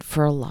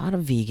for a lot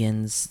of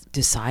vegans,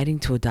 deciding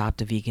to adopt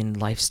a vegan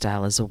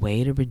lifestyle is a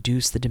way to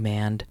reduce the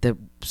demand that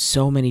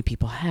so many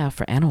people have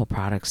for animal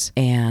products,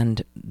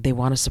 and they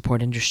want to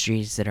support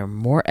industries that are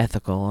more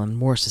ethical and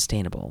more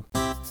sustainable.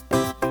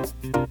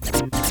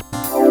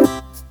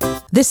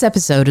 This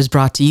episode is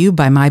brought to you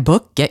by my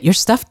book, Get Your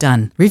Stuff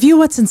Done. Review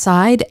what's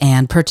inside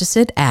and purchase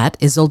it at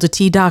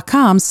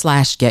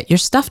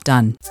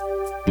isoldat.com/getyourstuffdone.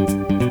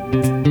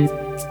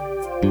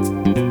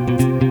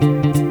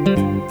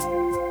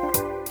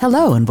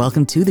 Hello and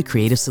welcome to the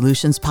Creative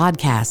Solutions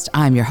Podcast.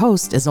 I'm your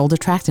host, Isolde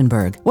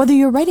Trachtenberg. Whether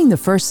you're writing the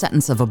first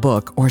sentence of a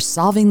book or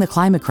solving the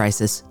climate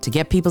crisis, to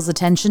get people's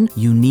attention,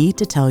 you need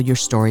to tell your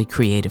story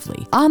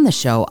creatively. On the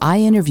show, I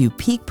interview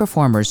peak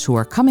performers who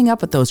are coming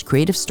up with those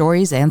creative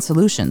stories and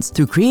solutions.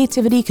 Through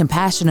creativity,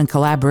 compassion, and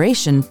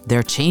collaboration,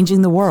 they're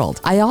changing the world.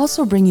 I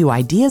also bring you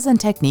ideas and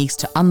techniques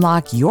to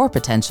unlock your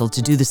potential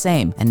to do the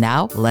same. And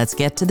now, let's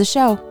get to the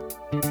show.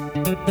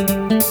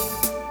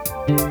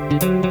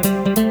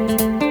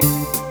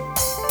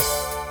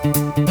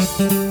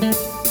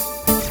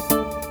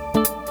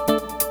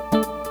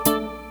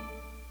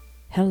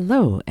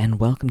 Hello, and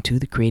welcome to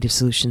the Creative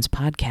Solutions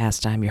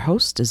Podcast. I'm your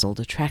host,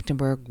 Isolde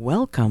Trachtenberg.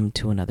 Welcome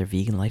to another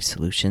Vegan Life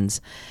Solutions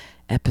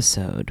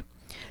episode.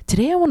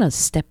 Today I want to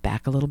step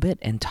back a little bit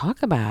and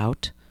talk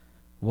about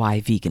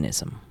why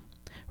veganism,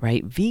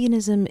 right?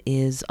 Veganism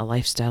is a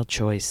lifestyle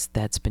choice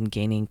that's been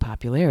gaining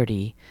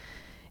popularity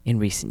in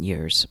recent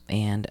years,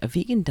 and a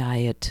vegan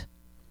diet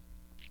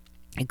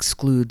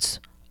excludes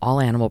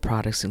all animal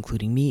products,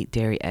 including meat,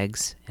 dairy,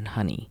 eggs, and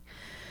honey.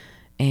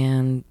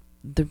 And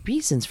the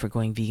reasons for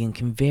going vegan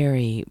can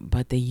vary,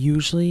 but they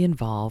usually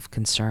involve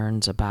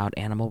concerns about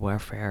animal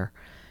welfare,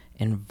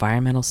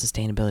 environmental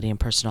sustainability, and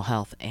personal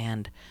health.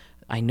 And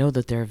I know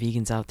that there are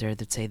vegans out there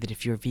that say that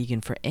if you're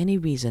vegan for any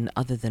reason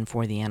other than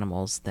for the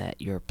animals, that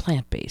you're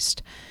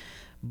plant-based.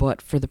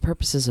 But for the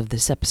purposes of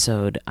this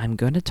episode, I'm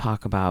going to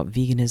talk about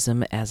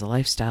veganism as a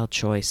lifestyle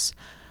choice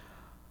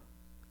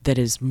that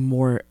is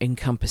more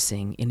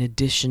encompassing, in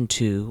addition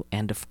to,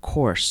 and of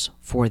course,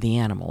 for the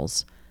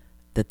animals,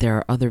 that there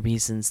are other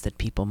reasons that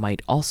people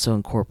might also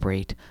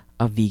incorporate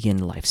a vegan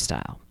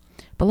lifestyle.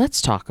 But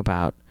let's talk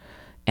about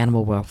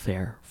animal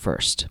welfare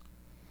first.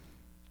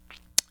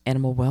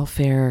 Animal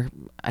welfare,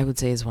 I would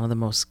say, is one of the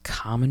most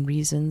common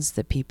reasons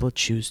that people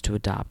choose to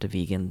adopt a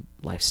vegan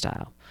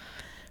lifestyle.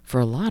 For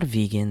a lot of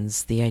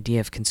vegans, the idea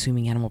of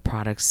consuming animal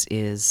products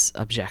is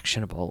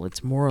objectionable.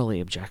 It's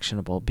morally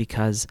objectionable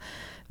because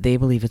they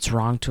believe it's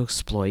wrong to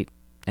exploit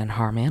and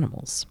harm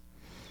animals.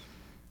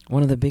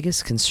 One of the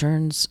biggest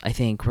concerns, I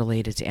think,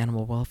 related to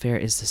animal welfare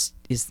is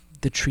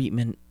the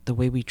treatment, the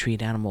way we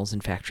treat animals in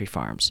factory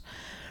farms,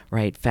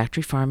 right?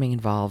 Factory farming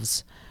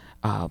involves,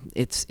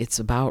 it's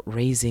about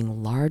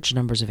raising large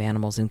numbers of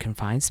animals in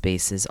confined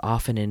spaces,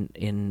 often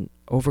in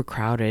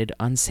overcrowded,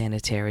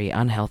 unsanitary,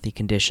 unhealthy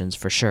conditions,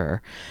 for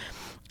sure.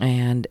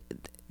 And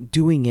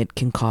doing it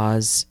can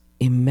cause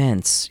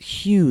immense,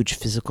 huge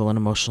physical and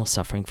emotional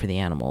suffering for the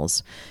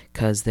animals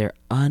because they're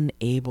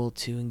unable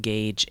to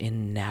engage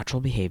in natural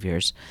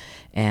behaviors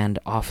and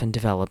often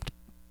develop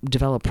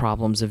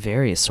problems of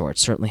various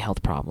sorts, certainly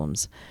health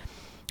problems.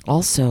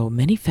 Also,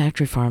 many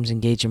factory farms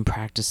engage in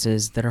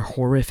practices that are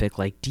horrific,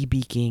 like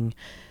debeaking,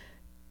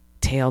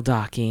 tail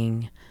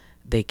docking.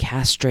 They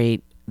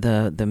castrate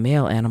the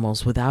male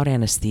animals without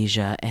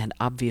anesthesia, and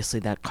obviously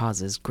that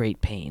causes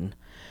great pain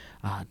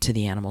to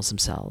the animals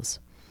themselves.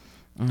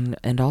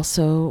 And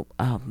also,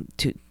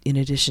 in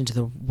addition to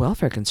the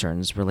welfare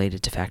concerns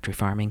related to factory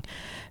farming,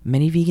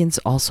 many vegans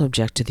also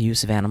object to the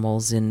use of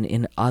animals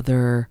in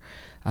other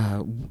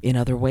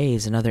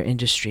ways, in other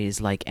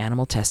industries, like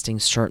animal testing,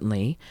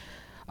 certainly,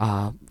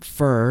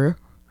 fur,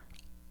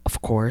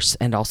 of course,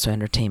 and also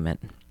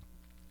entertainment.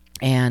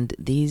 And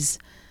these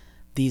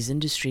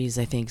industries,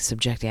 I think,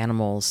 subject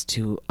animals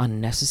to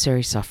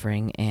unnecessary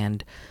suffering,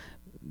 and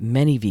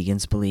many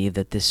vegans believe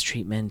that this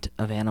treatment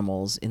of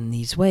animals in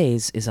these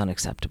ways is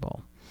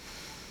unacceptable.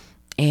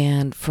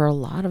 And for a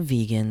lot of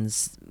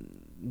vegans,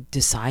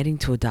 deciding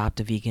to adopt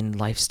a vegan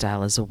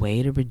lifestyle is a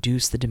way to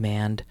reduce the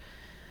demand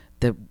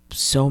that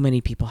so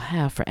many people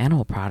have for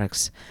animal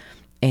products,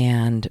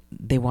 and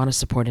they want to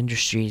support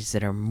industries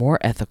that are more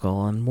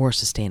ethical and more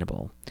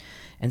sustainable.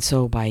 And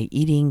so by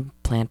eating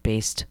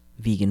plant-based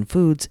vegan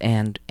foods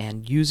and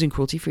using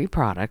cruelty-free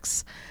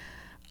products,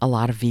 a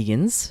lot of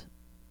vegans,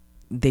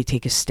 they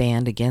take a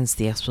stand against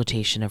the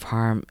exploitation of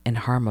harm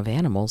of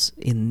animals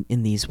in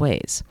these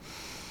ways.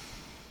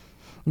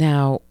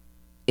 Now,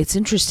 it's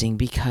interesting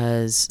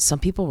because some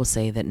people will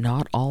say that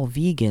not all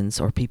vegans,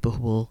 or people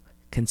who will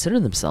consider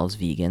themselves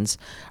vegans,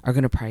 are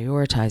going to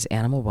prioritize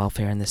animal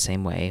welfare in the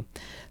same way.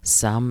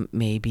 Some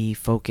may be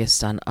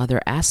focused on other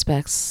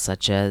aspects,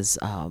 such as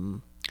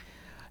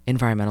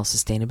environmental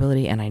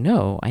sustainability. And I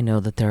know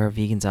that there are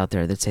vegans out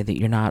there that say that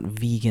you're not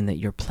vegan, that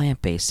you're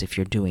plant-based if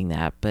you're doing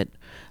that. But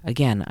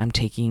again, I'm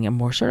taking a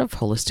more sort of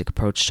holistic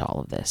approach to all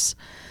of this.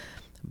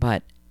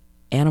 But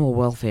animal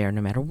welfare,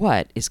 no matter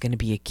what, is going to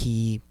be a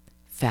key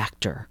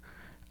factor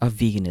of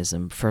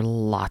veganism for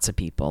lots of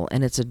people,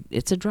 and it's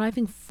a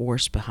driving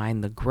force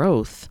behind the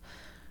growth,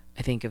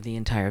 I think, of the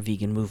entire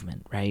vegan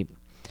movement, right?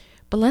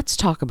 But let's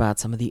talk about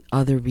some of the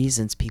other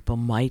reasons people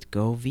might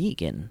go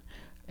vegan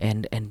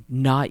and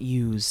not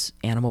use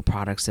animal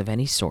products of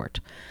any sort,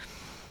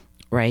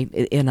 right?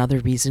 Another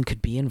reason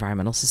could be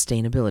environmental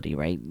sustainability,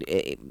 right?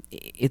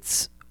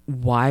 It's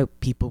why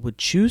people would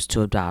choose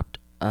to adopt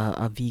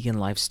a vegan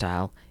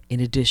lifestyle in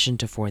addition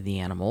to for the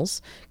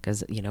animals,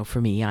 because,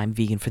 for me, I'm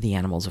vegan for the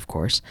animals, of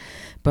course.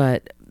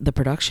 But the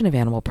production of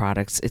animal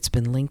products, it's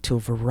been linked to a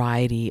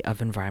variety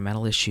of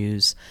environmental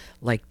issues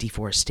like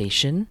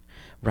deforestation,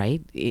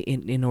 right?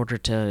 In order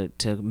to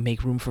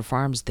make room for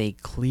farms, they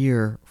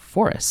clear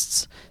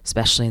forests,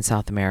 especially in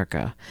South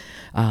America.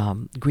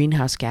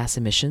 Greenhouse gas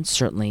emissions,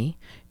 certainly,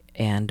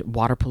 and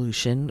water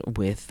pollution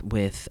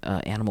with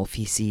animal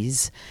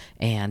feces,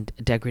 and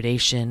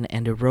degradation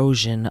and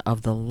erosion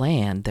of the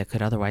land that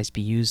could otherwise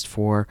be used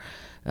for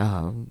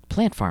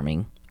plant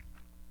farming.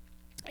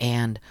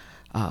 And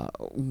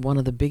one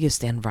of the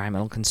biggest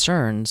environmental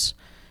concerns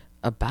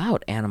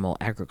about animal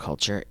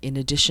agriculture, in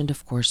addition to,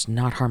 of course,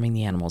 not harming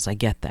the animals, I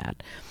get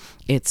that,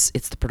 it's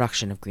the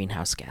production of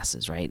greenhouse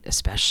gases, right?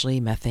 Especially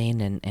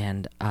methane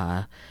and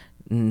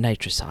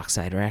nitrous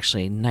oxide, or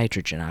actually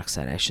nitrogen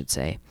oxide, I should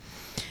say.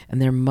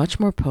 And they're much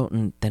more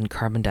potent than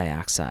carbon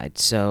dioxide.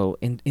 So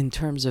in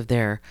terms of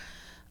their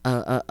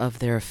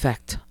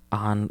effect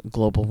on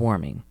global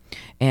warming.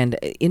 And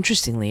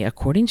interestingly,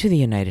 according to the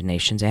United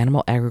Nations,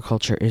 animal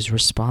agriculture is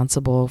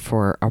responsible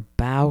for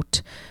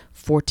about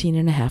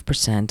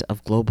 14.5%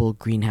 of global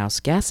greenhouse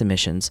gas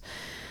emissions,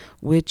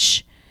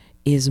 which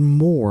is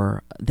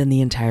more than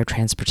the entire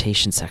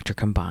transportation sector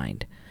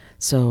combined.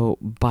 So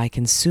by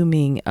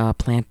consuming a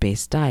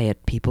plant-based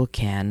diet, people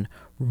can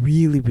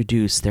really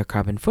reduce their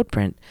carbon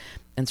footprint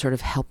and sort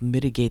of help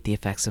mitigate the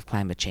effects of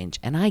climate change.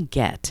 And I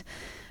get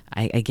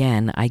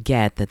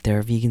that there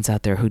are vegans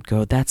out there who'd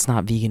go, that's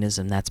not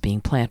veganism, that's being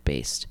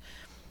plant-based.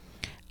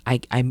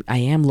 I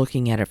am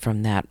looking at it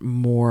from that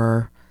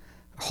more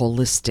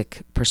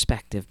holistic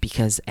perspective,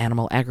 because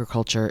animal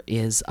agriculture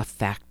is a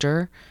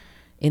factor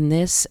in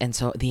this, and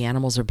so the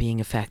animals are being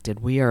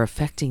affected. We are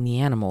affecting the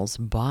animals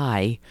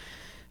by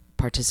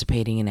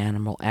participating in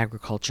animal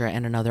agriculture,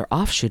 and another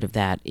offshoot of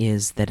that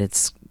is that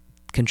it's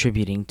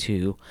contributing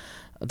to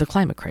the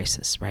climate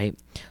crisis, right?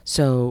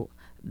 So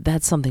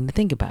that's something to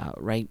think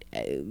about, right?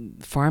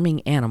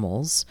 Farming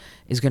animals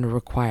is going to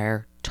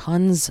require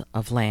tons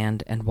of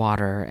land and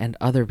water and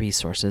other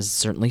resources,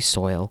 certainly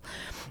soil,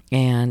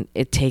 and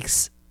it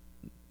takes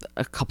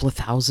a couple of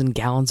 1,000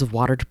 gallons of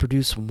water to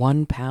produce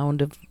 1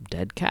 pound of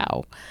dead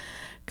cow,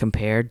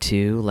 compared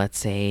to, let's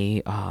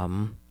say,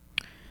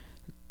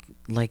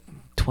 like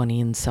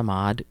 20 and some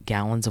odd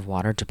gallons of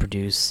water to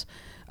produce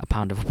a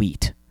pound of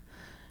wheat.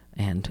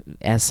 And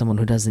as someone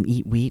who doesn't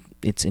eat wheat,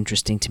 it's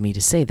interesting to me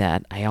to say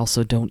that. I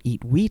also don't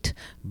eat wheat,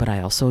 but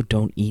I also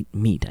don't eat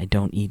meat. I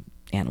don't eat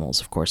animals.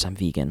 Of course, I'm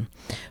vegan.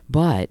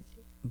 But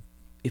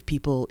if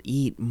people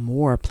eat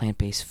more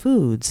plant-based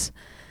foods,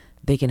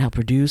 they can help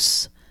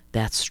reduce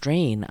that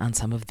strain on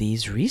some of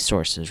these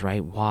resources,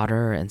 right?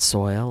 Water and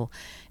soil.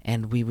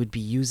 And we would be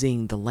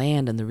using the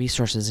land and the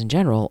resources in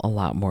general a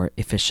lot more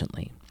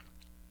efficiently.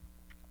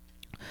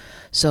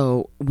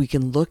 So we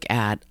can look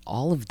at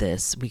all of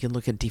this. We can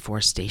look at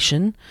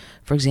deforestation,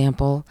 for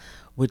example,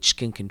 which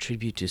can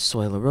contribute to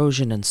soil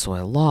erosion and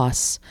soil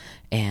loss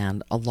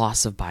and a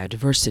loss of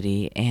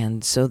biodiversity.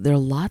 And so there are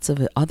lots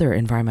of other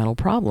environmental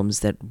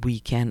problems that we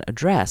can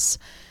address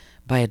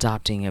by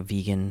adopting a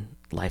vegan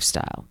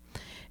lifestyle.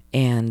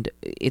 And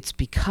it's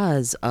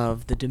because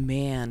of the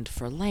demand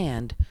for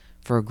land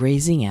for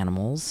grazing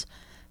animals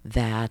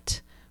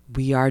that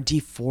we are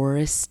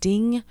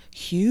deforesting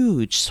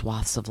huge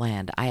swaths of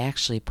land. I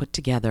actually put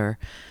together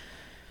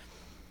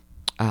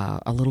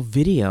a little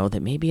video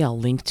that maybe I'll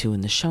link to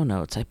in the show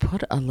notes. I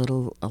put a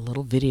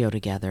little video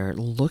together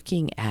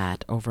looking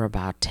at, over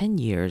about 10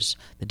 years,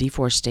 the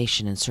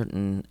deforestation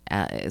in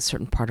a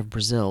certain part of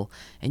Brazil,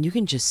 and you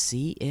can just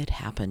see it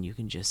happen. You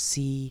can just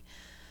see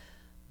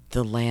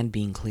the land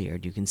being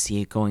cleared. You can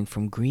see it going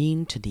from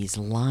green to these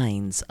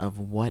lines of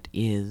what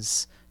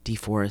is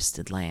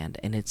deforested land,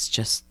 and it's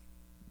just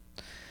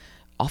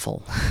awful,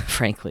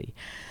 frankly.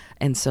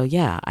 And so,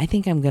 yeah, I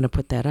think I'm going to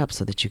put that up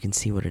so that you can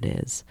see what it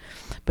is.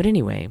 But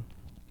anyway,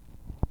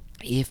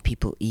 if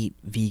people eat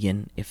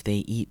vegan, if they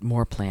eat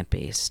more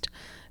plant-based,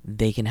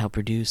 they can help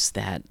reduce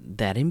that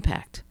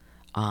impact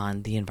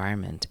on the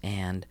environment.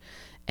 And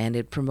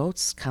it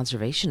promotes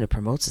conservation, it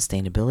promotes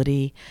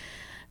sustainability.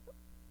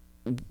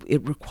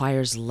 It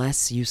requires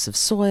less use of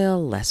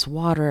soil, less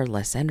water,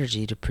 less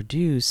energy to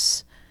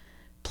produce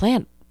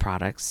plant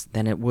products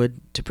than it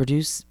would to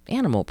produce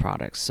animal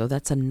products. So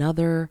that's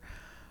another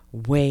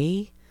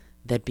way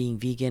that being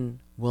vegan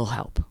will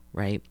help,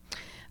 right?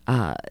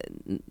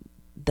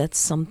 That's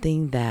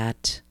something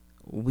that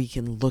we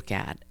can look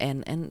at.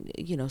 And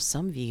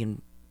some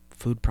vegan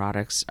food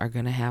products are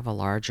going to have a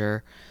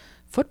larger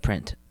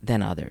footprint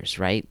than others,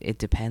 right? It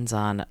depends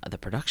on the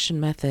production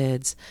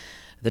methods,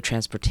 the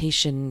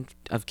transportation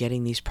of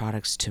getting these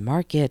products to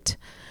market,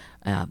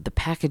 the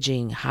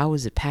packaging, how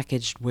is it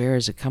packaged, where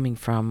is it coming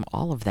from,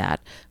 all of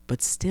that.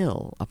 But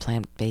still, a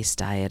plant-based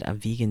diet, a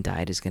vegan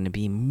diet, is going to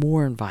be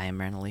more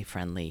environmentally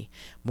friendly,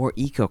 more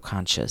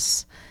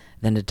eco-conscious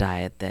than a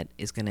diet that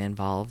is going to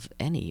involve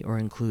any or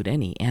include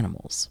any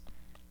animals.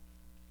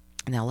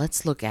 Now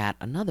let's look at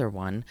another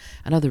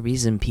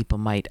reason people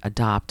might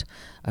adopt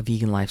a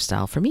vegan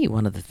lifestyle. For me,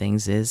 one of the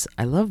things is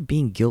I love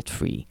being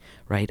guilt-free,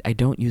 right? I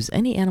don't use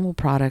any animal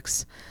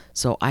products,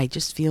 so I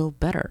just feel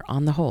better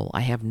on the whole. I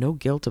have no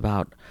guilt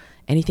about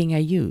anything I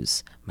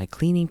use. My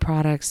cleaning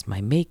products, my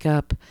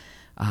makeup,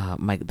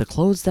 the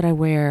clothes that I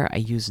wear, I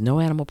use no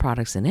animal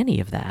products in any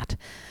of that.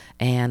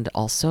 And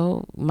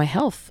also my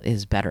health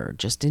is better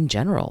just in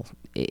general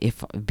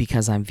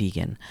because I'm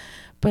vegan.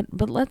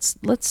 But let's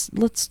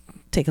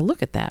take a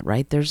look at that,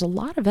 right? There's a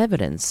lot of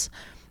evidence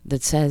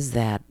that says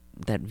that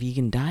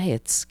vegan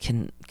diets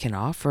can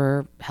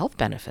offer health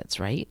benefits,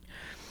 right?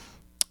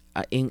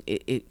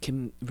 It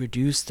can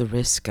reduce the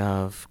risk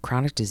of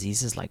chronic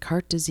diseases like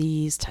heart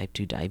disease, type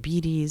 2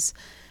 diabetes,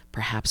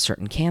 perhaps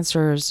certain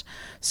cancers.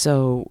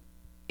 So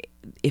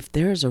if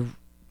there's a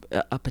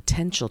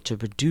potential to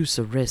reduce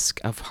a risk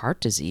of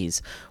heart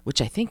disease,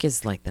 which I think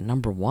is like the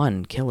number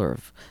one killer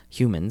of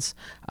humans,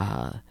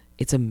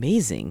 it's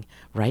amazing,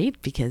 right?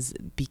 Because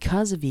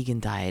a vegan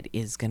diet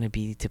is going to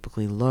be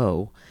typically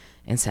low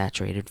in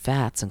saturated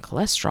fats and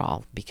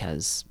cholesterol,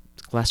 because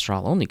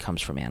cholesterol only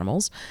comes from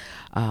animals,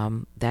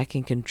 that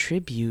can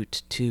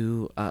contribute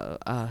to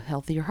a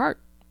healthier heart.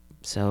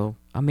 So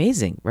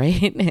amazing,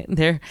 right?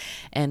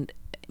 And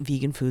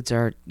vegan foods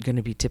are going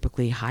to be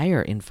typically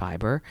higher in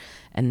fiber,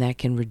 and that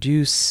can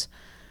reduce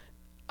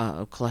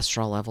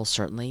cholesterol levels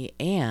certainly,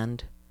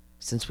 and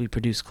since we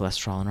produce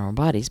cholesterol in our own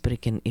bodies, but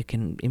it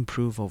can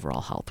improve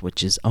overall health,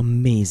 which is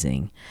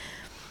amazing.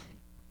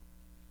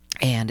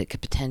 And it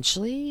could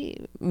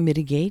potentially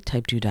mitigate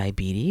type 2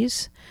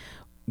 diabetes,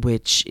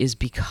 which is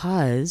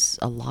because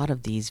a lot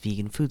of these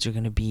vegan foods are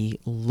going to be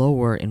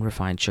lower in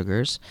refined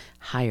sugars,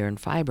 higher in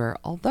fiber,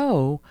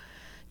 although,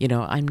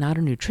 I'm not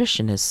a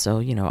nutritionist, so,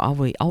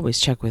 always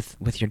check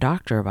with your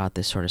doctor about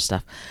this sort of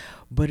stuff.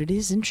 But it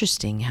is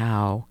interesting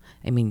how,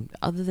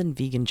 other than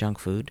vegan junk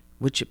food,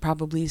 which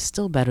probably is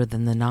still better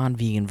than the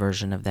non-vegan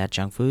version of that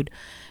junk food,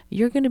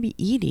 you're going to be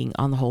eating,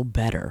 on the whole,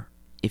 better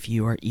if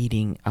you are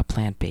eating a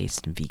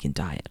plant-based and vegan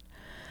diet.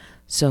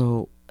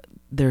 So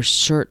there's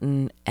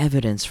certain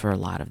evidence for a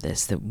lot of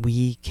this that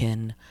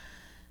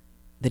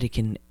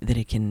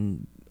it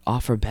can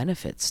offer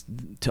benefits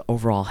to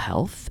overall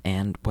health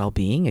and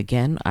well-being.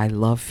 Again, I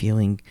love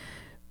feeling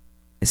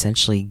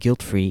essentially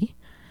guilt-free,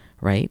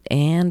 right?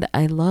 And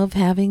I love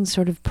having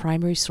sort of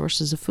primary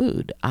sources of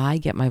food. I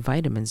get my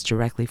vitamins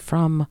directly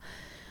from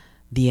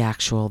the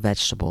actual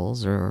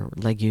vegetables or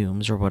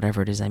legumes or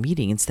whatever it is I'm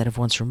eating, instead of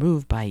once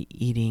removed by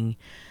eating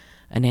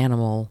an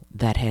animal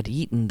that had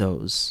eaten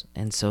those.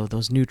 And so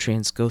those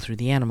nutrients go through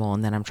the animal,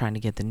 and then I'm trying to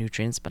get the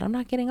nutrients, but I'm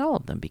not getting all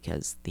of them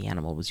because the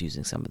animal was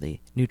using some of the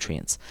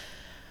nutrients.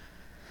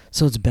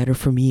 So it's better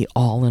for me,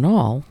 all in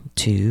all,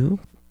 to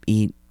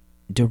eat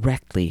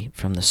directly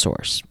from the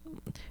source.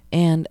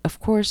 And of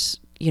course,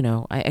 I'm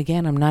not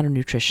a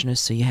nutritionist,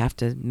 so you have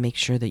to make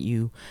sure that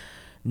you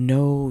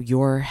know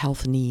your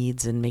health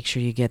needs and make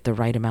sure you get the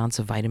right amounts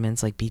of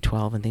vitamins like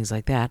B12 and things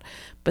like that.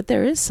 But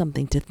there is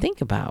something to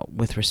think about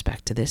with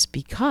respect to this,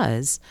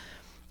 because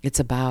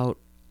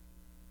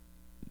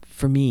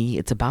for me,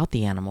 it's about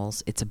the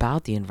animals, it's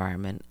about the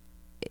environment.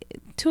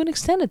 To an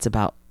extent, it's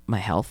about my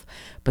health,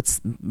 but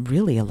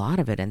really a lot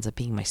of it ends up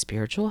being my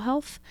spiritual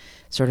health,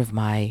 sort of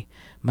my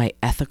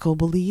ethical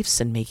beliefs,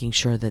 and making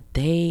sure that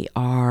they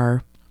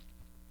are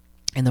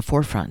in the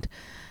forefront.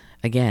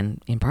 Again,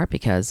 in part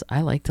because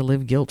I like to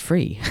live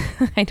guilt-free.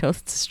 I know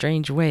it's a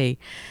strange way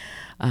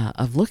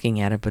of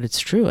looking at it, but it's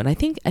true. And I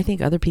think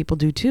other people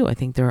do too. I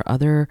think there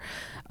are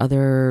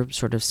other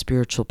sort of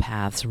spiritual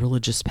paths,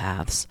 religious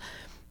paths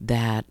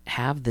that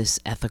have this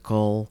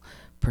ethical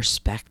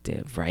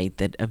perspective, right?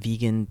 That a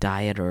vegan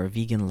diet or a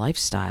vegan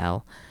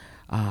lifestyle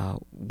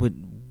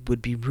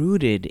would be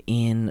rooted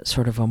in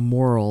sort of a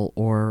moral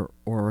or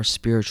a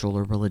spiritual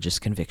or religious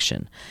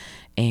conviction.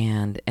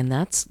 And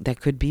that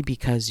could be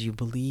because you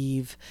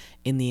believe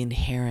in the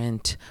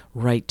inherent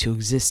right to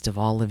exist of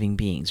all living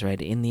beings,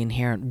 right? In the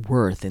inherent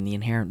worth, in the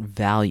inherent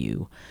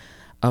value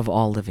of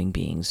all living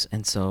beings.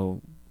 And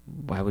so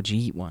why would you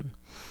eat one?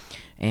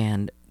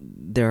 And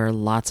there are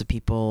lots of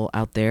people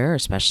out there,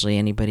 especially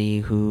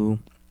anybody who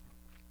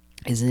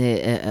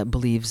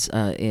believes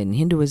in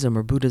Hinduism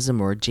or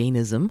Buddhism or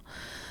Jainism,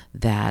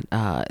 that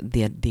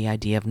the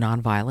idea of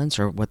nonviolence,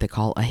 or what they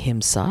call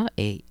ahimsa,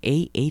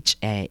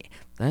 A-H-A.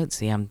 Let's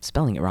see, I'm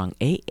spelling it wrong.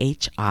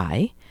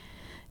 A-H-I-M-S-A.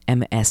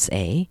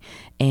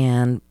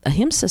 And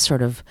ahimsa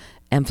sort of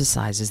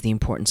emphasizes the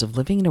importance of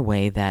living in a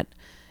way that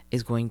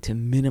is going to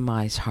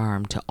minimize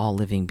harm to all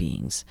living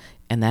beings.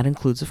 And that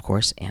includes, of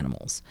course,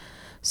 animals.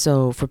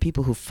 So for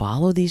people who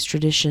follow these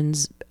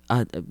traditions,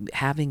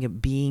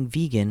 being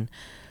vegan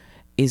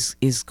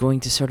is going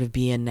to sort of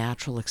be a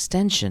natural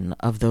extension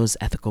of those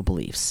ethical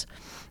beliefs.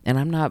 And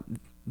I'm not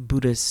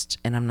Buddhist,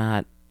 and I'm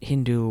not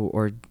Hindu,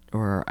 or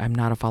I'm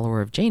not a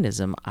follower of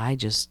Jainism. I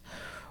just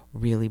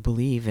really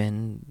believe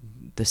in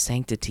the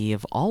sanctity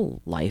of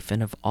all life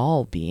and of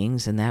all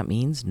beings, and that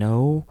means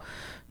no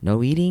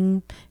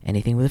eating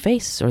anything with a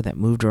face or that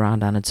moved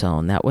around on its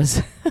own. That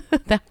was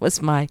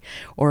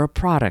or a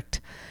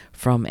product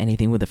from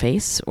anything with a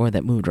face or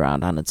that moved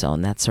around on its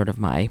own. That's sort of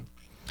my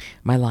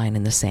line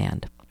in the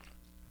sand.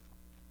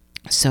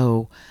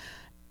 So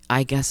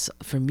I guess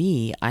for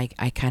me, I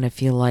kind of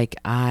feel like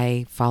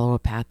I follow a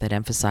path that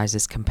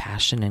emphasizes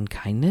compassion and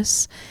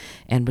kindness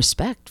and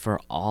respect for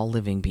all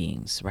living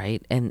beings,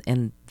 right?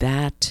 And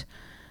that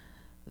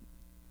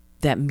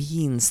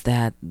means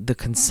that the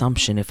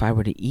consumption, if I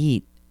were to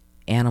eat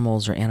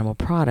animals or animal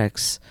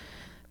products,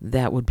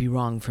 that would be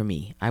wrong for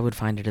me. I would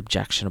find it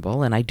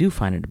objectionable, and I do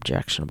find it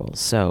objectionable.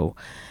 So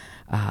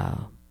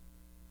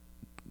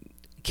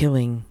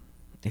killing,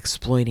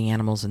 exploiting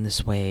animals in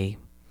this way,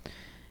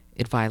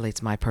 it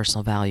violates my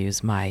personal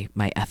values, my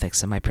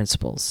ethics, and my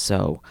principles.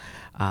 So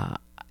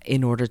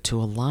in order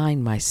to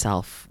align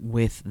myself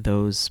with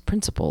those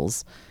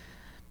principles,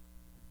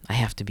 I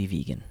have to be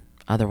vegan.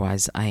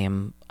 Otherwise, I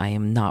am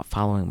not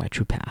following my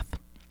true path.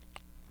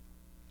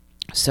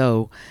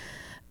 So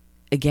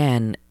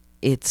again,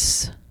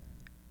 it's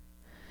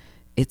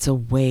a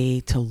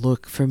way to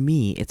look, for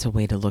me, it's a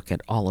way to look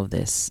at all of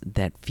this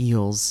that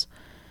feels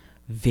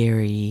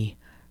very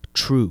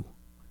true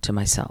to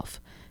myself.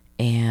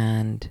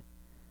 And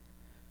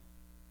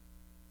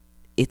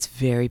it's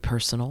very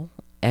personal.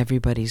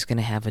 Everybody's going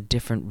to have a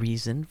different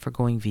reason for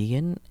going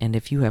vegan. And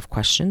if you have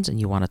questions and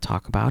you want to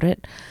talk about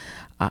it,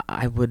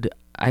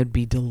 I'd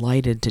be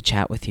delighted to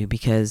chat with you,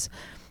 because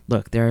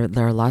look, there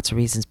are lots of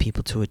reasons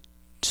people to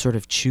sort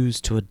of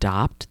choose to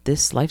adopt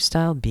this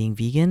lifestyle, being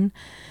vegan.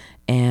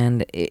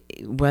 And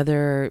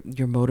whether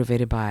you're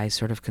motivated by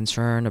sort of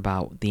concern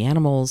about the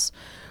animals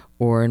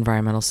or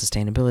environmental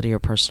sustainability or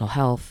personal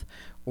health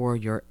or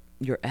your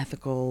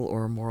ethical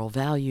or moral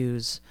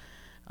values,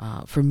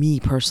 for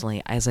me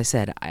personally, as I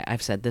said,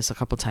 I've said this a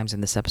couple times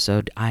in this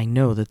episode, I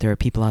know that there are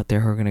people out there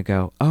who are going to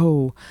go,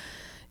 oh,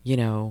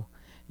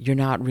 you're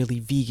not really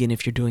vegan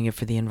if you're doing it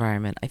for the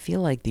environment. I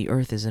feel like the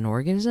earth is an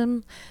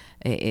organism.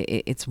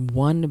 It's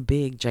one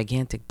big,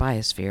 gigantic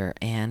biosphere,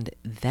 and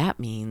that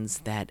means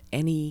that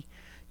any,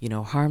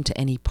 harm to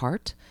any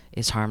part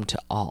is harm to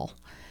all.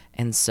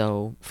 And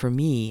so for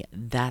me,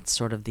 that's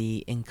sort of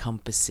the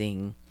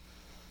encompassing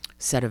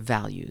set of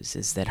values,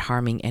 is that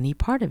harming any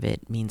part of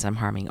it means I'm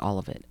harming all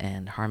of it,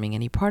 and harming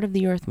any part of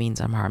the earth means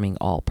I'm harming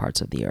all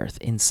parts of the earth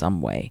in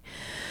some way.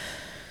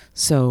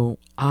 So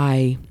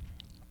I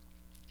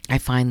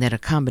find that a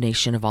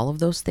combination of all of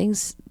those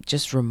things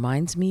just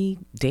reminds me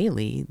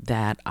daily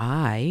that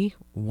I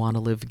want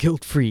to live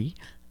guilt-free,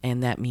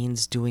 and that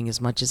means doing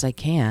as much as I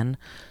can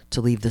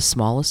to leave the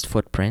smallest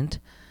footprint,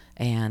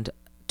 and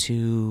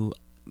to,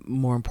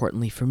 more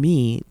importantly for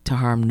me, to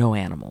harm no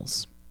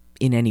animals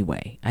in any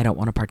way. I don't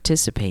want to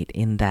participate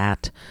in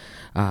that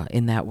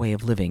way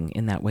of living,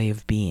 in that way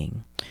of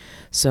being.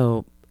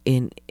 So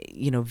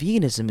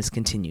veganism is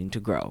continuing to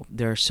grow.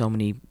 There are so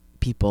many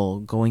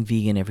people going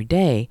vegan every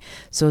day.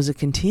 So as it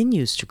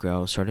continues to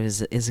grow, sort of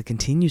as it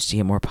continues to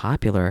get more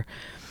popular,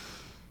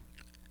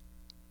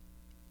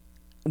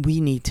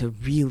 we need to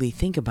really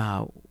think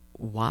about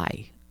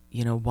why.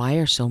 Why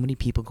are so many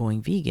people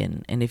going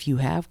vegan? And if you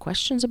have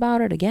questions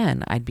about it,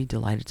 again, I'd be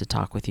delighted to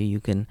talk with you. You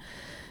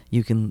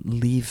can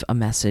leave a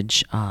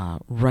message,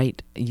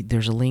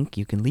 there's a link,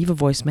 you can leave a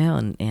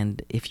voicemail,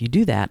 and if you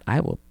do that, I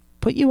will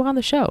put you on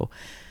the show.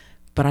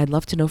 But I'd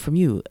love to know from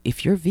you,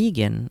 if you're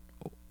vegan,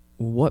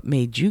 what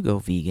made you go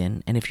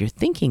vegan? And if you're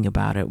thinking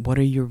about it, what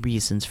are your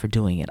reasons for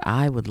doing it?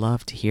 I would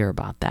love to hear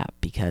about that,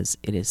 because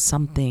it is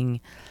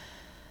something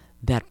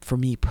that for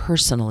me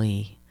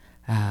personally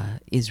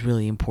is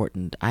really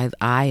important.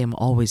 I am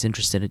always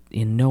interested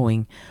in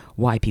knowing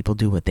why people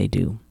do what they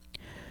do.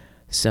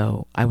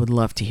 So I would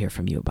love to hear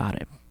from you about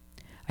it.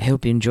 I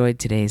hope you enjoyed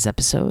today's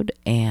episode,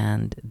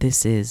 and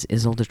this is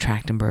Isolde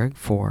Trachtenberg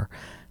for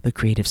the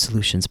Creative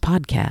Solutions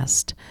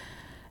Podcast,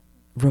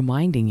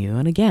 reminding you,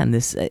 and again,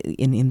 this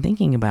in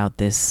thinking about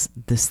this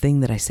thing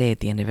that I say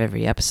at the end of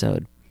every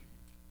episode,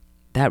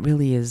 that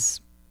really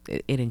is,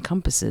 it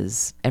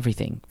encompasses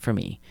everything for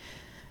me,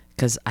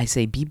 because I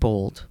say be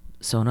bold.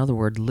 So in other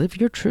words, live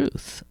your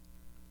truth.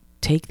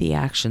 Take the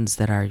actions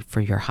that are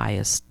for your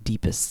highest,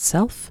 deepest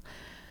self.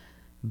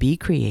 Be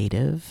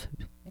creative,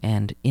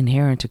 and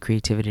inherent to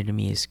creativity to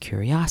me is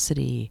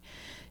curiosity,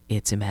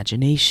 it's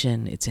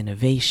imagination, it's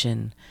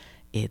innovation,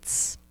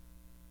 it's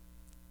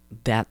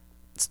that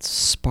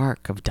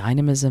spark of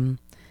dynamism.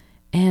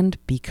 And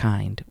be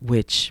kind,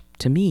 which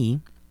to me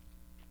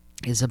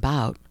is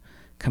about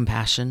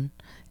compassion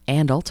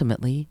and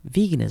ultimately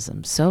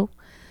veganism. So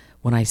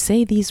when I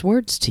say these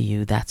words to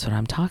you, that's what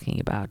I'm talking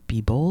about.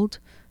 Be bold,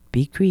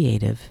 be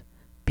creative,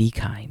 be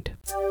kind.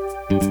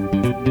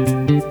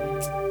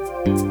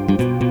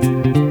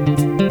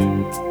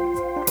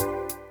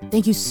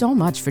 Thank you so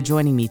much for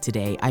joining me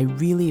today. I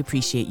really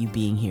appreciate you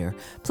being here.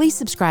 Please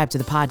subscribe to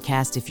the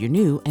podcast if you're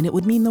new, and it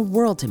would mean the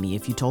world to me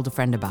if you told a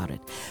friend about it.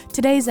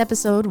 Today's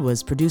episode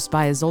was produced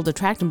by Isolde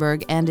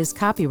Trachtenberg and is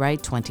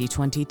copyright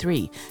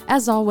 2023.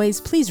 As always,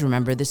 please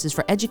remember this is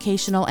for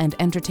educational and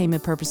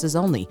entertainment purposes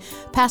only.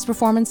 Past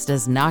performance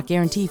does not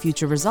guarantee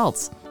future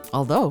results,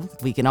 although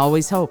we can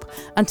always hope.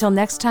 Until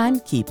next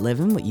time, keep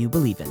living what you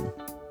believe in.